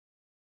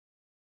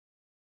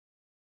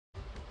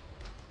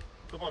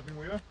Co pan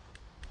filmuje?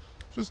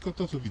 Wszystko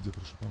to, co widzę,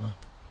 proszę pana.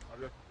 A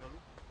w jakim celu?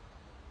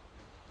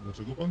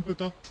 Dlaczego pan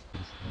pyta?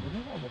 No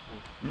nie wolno.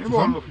 Nie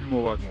Słucham? wolno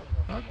filmować.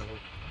 Tak?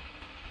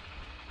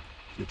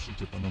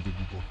 Pieprzycie panowie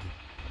głupoty.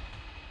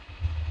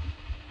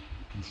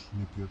 Już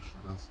nie pierwszy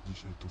raz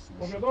dzisiaj to słyszę.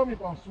 Powiadomi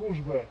pan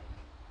służbę.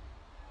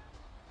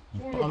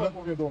 Ale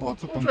powiadomi. po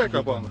co pan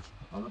Poczeka powiadomić?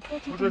 Ale po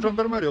co Może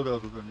żandarmerię od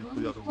razu do mnie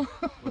pojadą.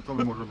 No co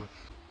my możemy?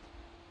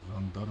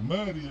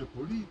 Żandarmerię,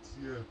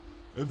 policję,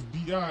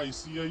 FBI,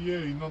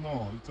 CIA,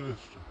 no i co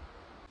jeszcze?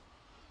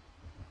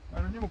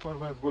 Ale nie mógł pan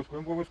rozmawiać z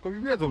wojskowym, bo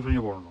wojskowi wiedzą, że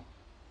nie wolno.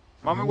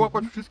 Mamy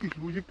łapać wszystkich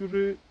ludzi,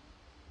 którzy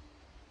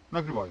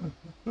nagrywają.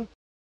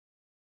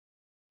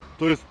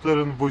 To jest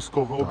teren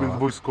wojskowy, obiekt Tak,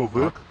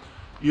 wojskowy. tak.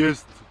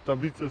 Jest,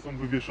 tablice są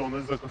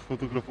wywieszone, zakaz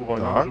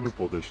fotografowania, Tak. możemy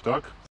podejść,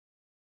 tak?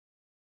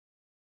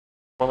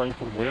 Pana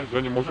informuje,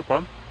 że nie może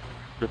pan?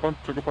 Wie pan,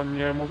 czego pan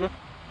nie może?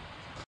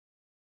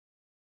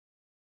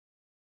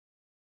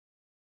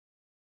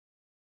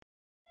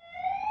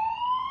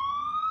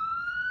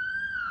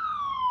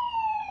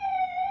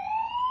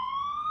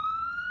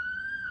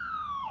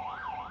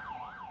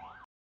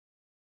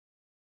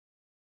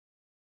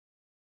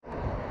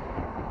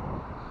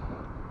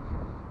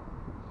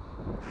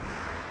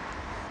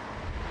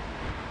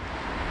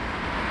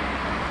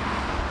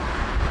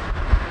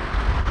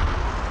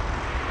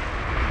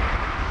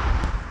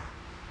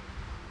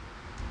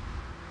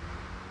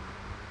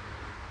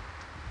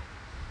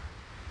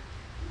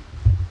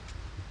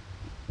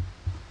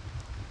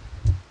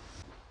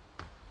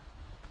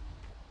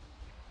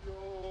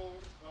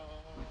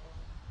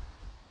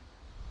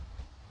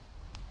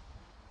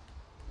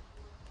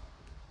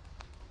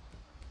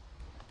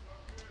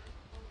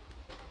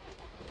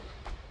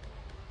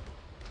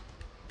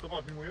 Co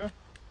pan filmuje?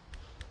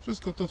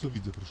 Wszystko to, co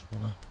widzę, proszę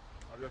pana.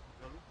 A w jakim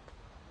celu?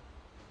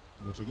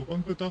 Dlaczego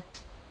pan pyta?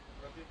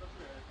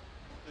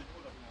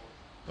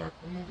 Tak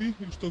pan mówi?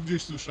 Już to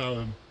gdzieś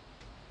słyszałem.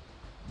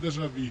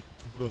 Déjà vu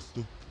po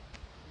prostu.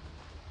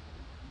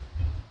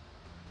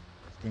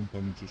 Skąd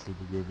panu przyszło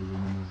do głowy, że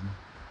nie można?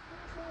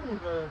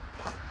 Kurde,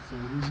 Są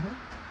różne?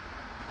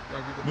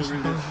 jakby to Myśli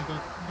pan, powiedzieć. że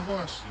tak? No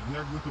właśnie,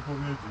 jakby to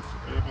powiedzieć?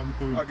 A ja panu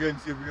powiem,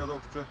 Agencje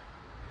wywiadowcze.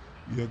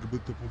 jakby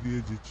to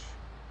powiedzieć,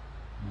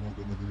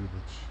 mogę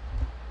nagrywać.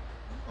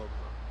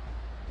 Dobra.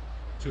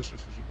 Cieszę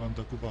się, że pan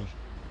tak uważa.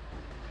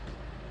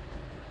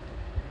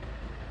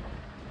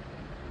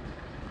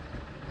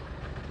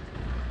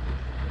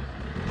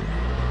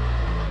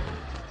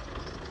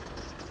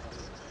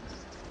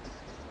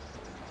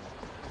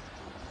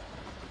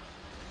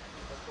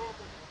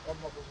 Pan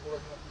ma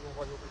pozwolenie na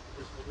filmowanie obiektów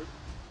wojskowych?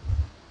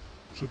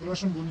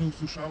 Przepraszam, bo nie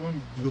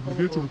usłyszałem. Dobry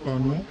wieczór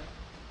panu.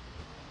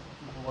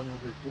 Filmowanie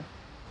obiektów?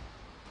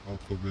 A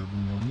od kogo ja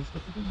bym miał mieć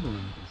takie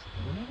pozwolenie, proszę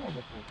pana? Nie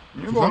wolno.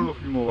 Nie Słucham? wolno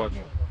filmować.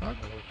 Tak?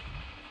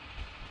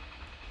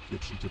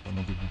 Pieprzycie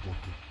panowie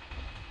głupoty.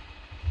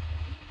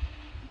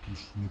 Już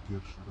nie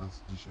pierwszy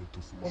raz dzisiaj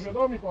to słyszę.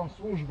 Powiadomi pan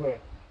służbę.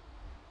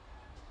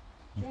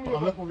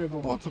 Ale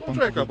powiadomi. po co pan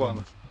Poczeka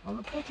powiadomić?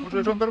 Ale po co Może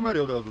pan...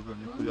 żandarmerię od razu do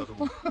mnie pojadą.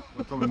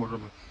 No co my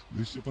możemy?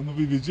 Gdybyście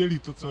panowie wiedzieli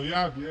to, co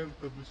ja wiem,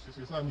 to byście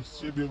się sami z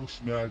siebie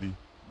uśmiali.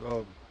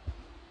 Dobra.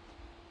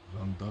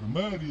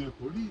 Żandarmerię,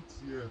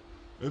 policję,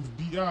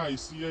 FBI,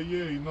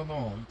 CIA,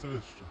 no i co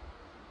jeszcze?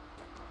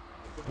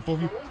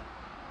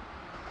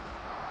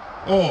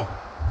 O!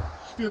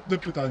 Świetne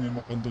pytanie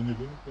ma pan do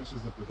niego. Pan się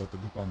zapyta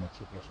tego pana,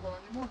 przepraszam. Pana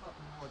nie można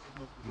filmować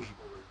jednostki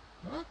wojskowej.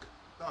 Tak?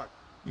 Tak.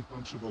 Niech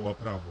pan przywoła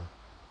prawo.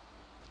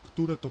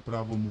 Które to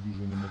prawo mówi, że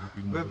nie mogę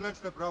filmować?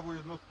 Wewnętrzne prawo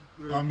jednostki,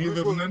 które... A mnie wyszło-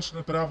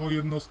 wewnętrzne prawo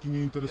jednostki nie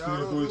interesuje, Ja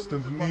bo rozumiem,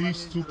 jestem że w pana nie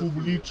miejscu interesuje.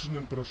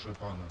 publicznym, proszę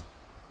pana.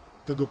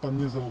 Tego pan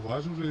nie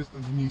zauważył, że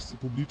jestem w miejscu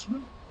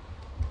publicznym?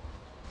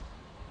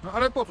 No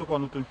ale po co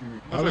panu ten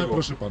filmik? Ale Dlaczego?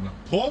 proszę pana,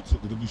 po co,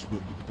 gdyby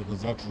tego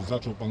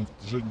zaczął pan,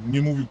 że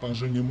nie mówił pan,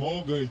 że nie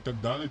mogę i tak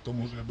dalej, to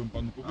może ja bym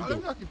panu Ale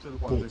powiedział. w jakim celu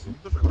pan Po ten co?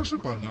 filmik? Dlaczego? Proszę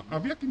pana, a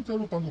w jakim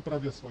celu pan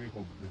uprawia swoje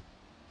hobby?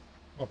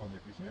 Ma pan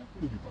jakieś, nie?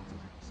 Lubi pan coś,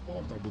 jakiś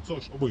sport albo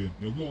coś,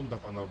 obojętnie, ogląda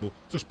pan albo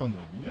coś pan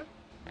robi, nie?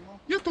 No.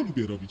 Ja to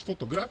lubię robić,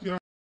 fotografia,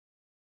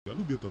 ja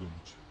lubię to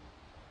robić.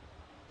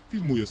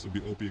 Filmuję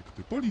sobie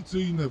obiekty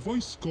policyjne,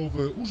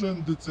 wojskowe,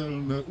 urzędy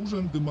celne,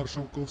 urzędy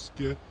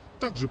marszałkowskie,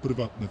 także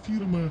prywatne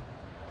firmy,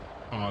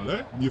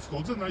 ale nie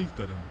wchodzę na ich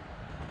teren.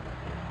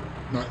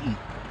 Na ich.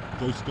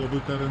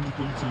 Wojskowy teren i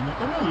policyjny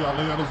to mój,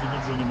 ale ja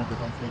rozumiem, że nie mogę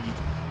tam wchodzić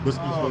bez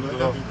No, pozwolenia,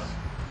 dobra. więc...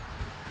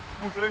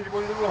 Muszę iść,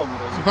 bo nie wygląda.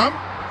 Słucham?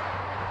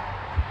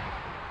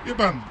 Wie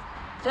pan,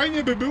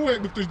 fajnie by było,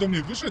 jakby ktoś do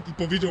mnie wyszedł i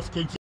powiedział w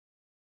końcu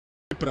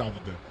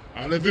prawdę.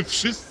 Ale wy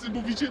wszyscy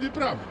mówicie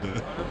nieprawdę.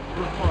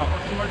 Proszę pana,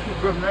 otrzymaliśmy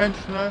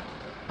wewnętrzne...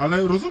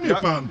 Ale rozumie Ja-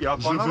 pan, ja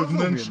że pana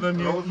wewnętrzne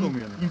rozumiem,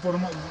 rozumiem.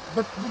 informacje...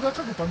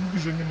 Dlaczego pan mówi,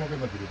 że nie mogę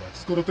nagrywać?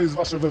 Skoro to jest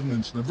wasze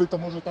wewnętrzne, wy to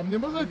może tam nie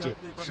możecie Ja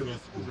w pan środku.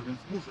 służę, więc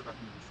muszę tak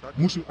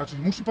mówić, tak?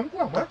 Musi pan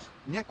kłamać? Tak,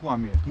 nie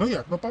kłamie. No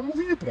jak? No pan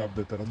mówi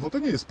nieprawdę teraz, bo to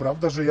nie jest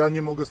prawda, że ja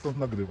nie mogę stąd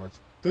nagrywać.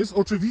 To jest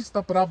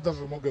oczywista prawda,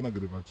 że mogę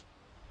nagrywać.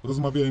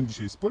 Rozmawiałem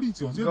dzisiaj z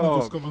policją, z jednym Dobrze.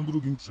 wojskowym,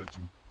 drugim,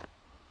 trzecim.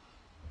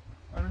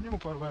 Ale nie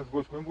mógł pan rozmawiać z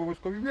wojskowym, bo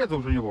wojskowi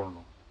wiedzą, że nie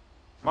wolno.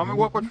 Mamy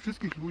łapać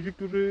wszystkich ludzi,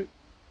 którzy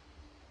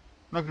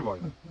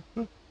nagrywają.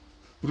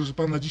 Proszę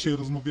pana, dzisiaj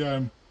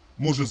rozmawiałem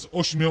może z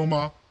 8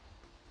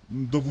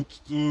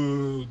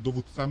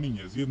 dowódcami,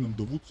 nie, z jednym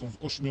dowódcą, z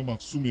 8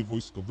 w sumie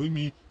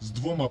wojskowymi, z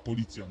 2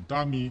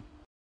 policjantami.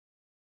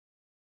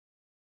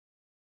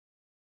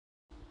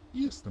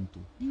 I jestem tu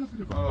i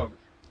nagrywam. No dobrze.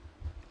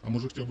 A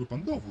może chciałby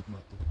pan dowód na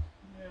to?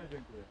 Nie,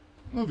 dziękuję.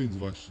 No więc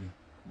właśnie.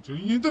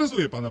 Czyli nie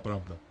interesuje pana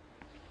prawda.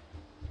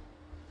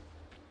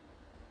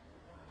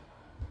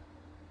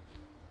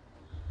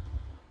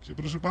 Gdzie,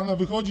 proszę pana,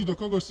 wychodzi do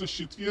kogoś, coś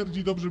się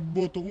twierdzi, dobrze by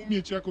było to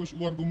umieć jakoś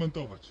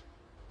uargumentować.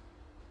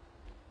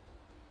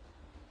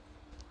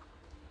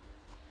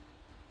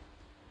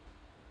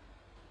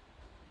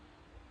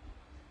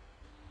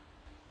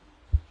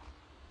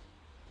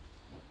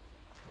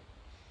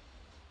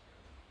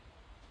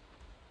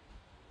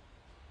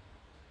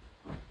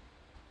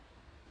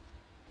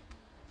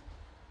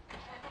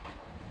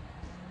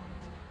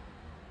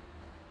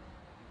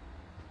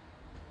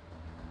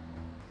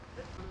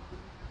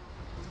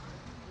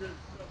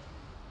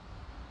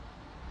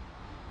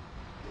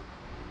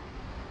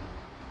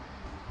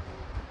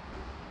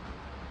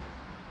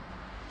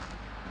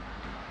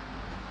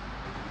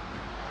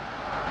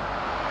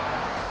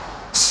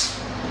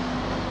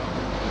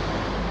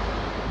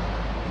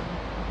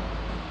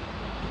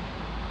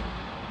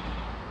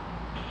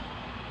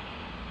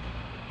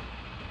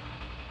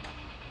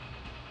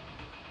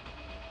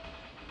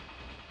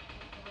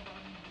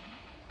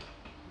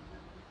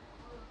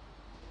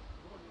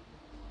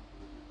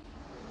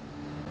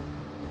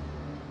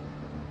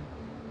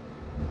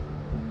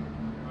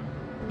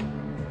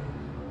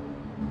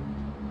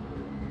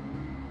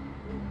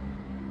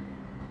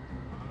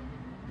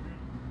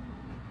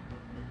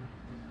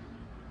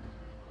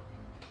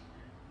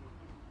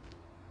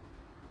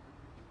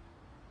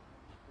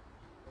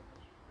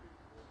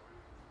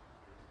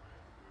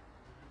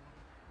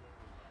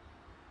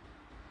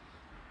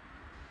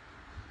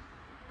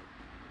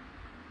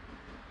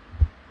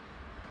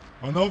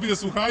 Panowie,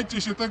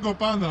 słuchajcie się tego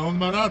pana, on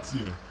ma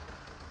rację.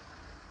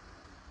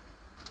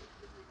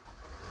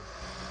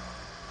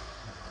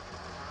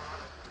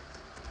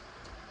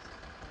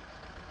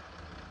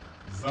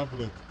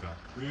 Zawrotka.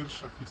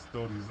 Pierwsza w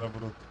historii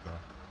zawrotka.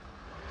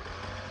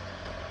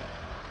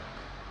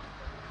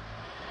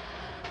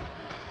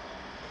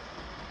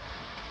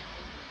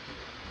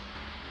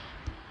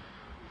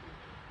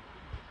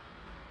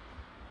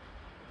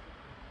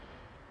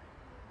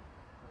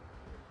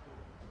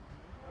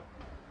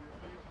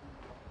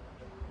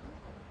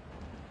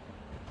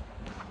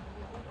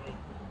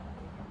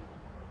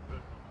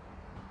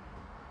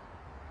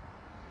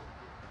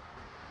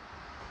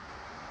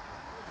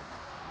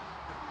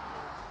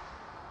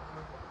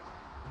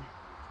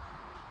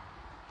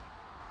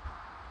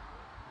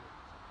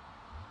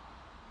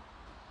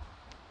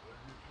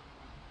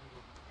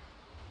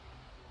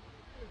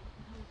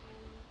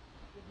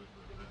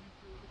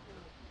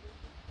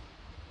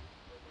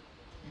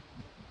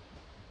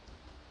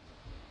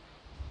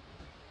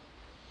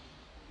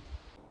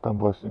 Tam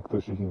właśnie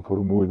ktoś ich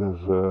informuje,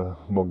 że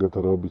mogę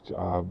to robić,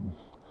 a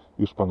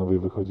już panowie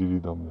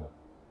wychodzili do mnie.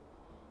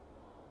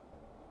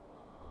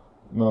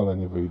 No ale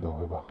nie wyjdą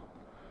chyba.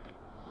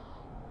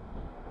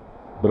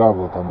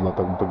 Brawo tam dla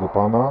tamtego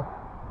pana.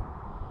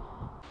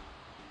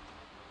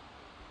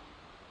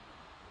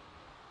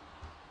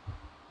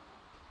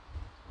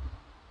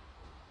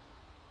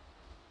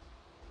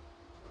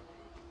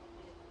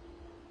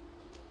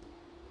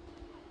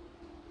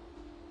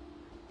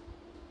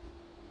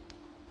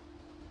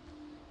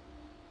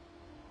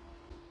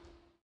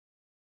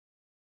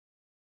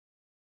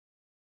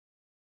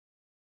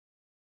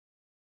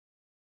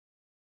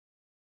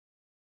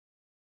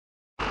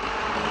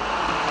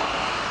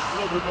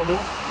 Dobry panu.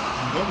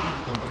 Dobry,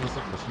 witam pana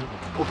serdecznie.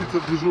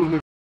 Oficer dyżurny.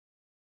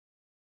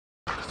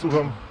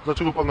 Słucham,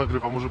 dlaczego pan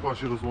nagrywa? Może pan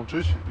się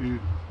rozłączyć?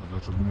 A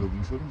dlaczego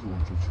miałbym się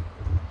rozłączyć?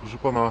 Proszę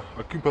pana,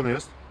 a kim pan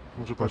jest?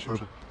 Może pan się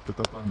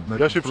Pyta pan,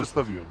 Ja się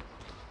przedstawiłem.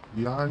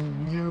 Ja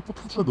nie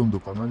podszedłem do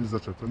pana, nie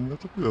zaczepiam, nie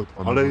oczekuję od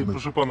pana. Ale żadnych-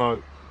 proszę pana,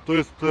 to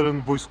jest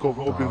teren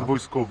wojskowy, obiekt Tak,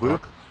 wojskowy.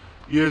 tak.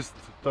 Jest,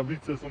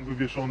 tablice są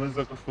wywieszone,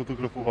 zakaz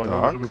fotografowania,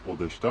 Tak. możemy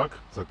podejść, tak?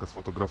 Zakaz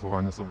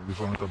fotografowania, są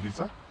wywieszone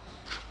tablice?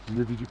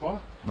 Nie widzi pan?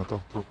 No to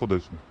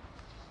podejdźmy.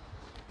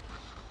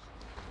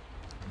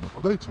 No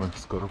podejdźmy,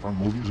 skoro pan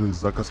mówi, że jest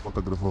zakaz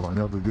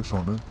fotografowania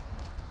wywieszony,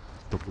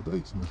 to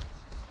podejdźmy.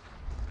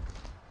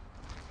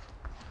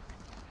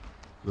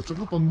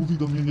 Dlaczego pan mówi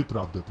do mnie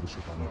nieprawdę, proszę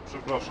pana?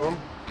 Przepraszam,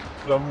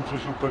 ja muszę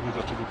się upewnić,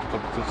 dlaczego to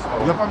tablica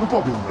stała. Ja panu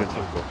powiem Dlaczego?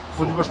 dlaczego.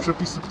 Ponieważ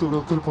przepisy,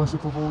 na które pan się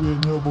powołuje,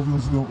 nie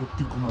obowiązują od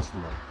kilkunastu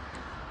lat.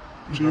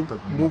 I Czyli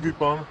dlatego- mówi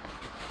pan,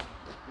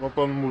 ma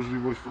pan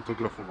możliwość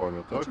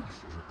fotografowania, tak?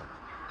 Oczywiście, że tak.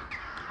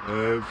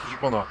 Proszę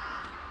pana,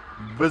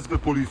 wezwę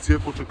policję,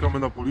 poczekamy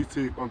na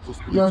policję i pan to z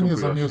policją Ja nie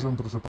wyjaśni. zamierzam,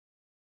 proszę pana.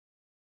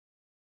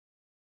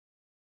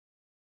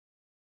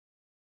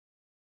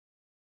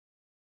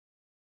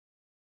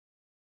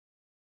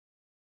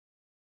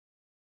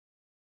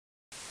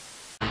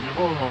 Nie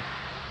wolno,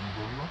 Nie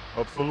wolno?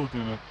 absolutnie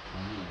nie.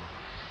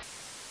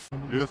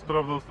 Jest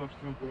prawda,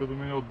 dostałem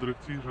powiadomienie od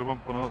dyrekcji, że mam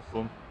pana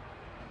stąd,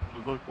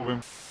 że tak powiem.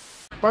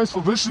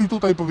 Państwo wyszli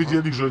tutaj,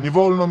 powiedzieli, że nie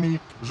wolno mi,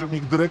 że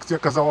mnie dyrekcja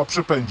kazała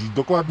przepędzić.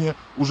 Dokładnie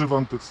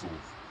używam tych słów.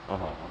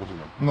 Aha,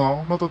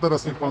 rozumiem. No to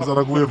teraz niech pan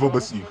zareaguje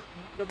wobec nich.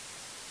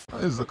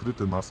 A jest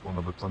zakryty maską,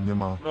 nawet pan nie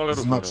ma No, ale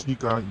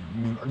znacznika.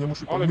 A nie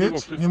musi pan Ale mimo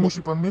mieć? wszystko- Nie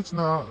musi pan mieć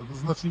na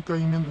znacznika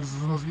imię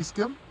z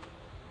nazwiskiem?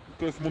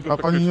 To jest mundur A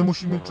pani nie taktyczny.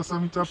 musi mieć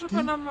czasami Proszę czapki?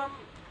 pana, mam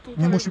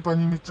tutaj... Nie musi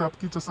pani mieć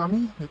czapki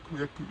czasami?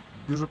 Jak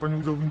bierze pani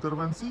udział w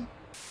interwencji?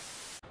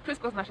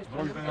 Wszystko z naszej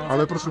strony.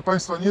 Ale proszę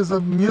państwa,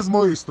 nie z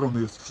mojej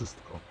strony jest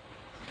wszystko.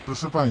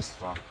 Proszę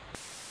państwa,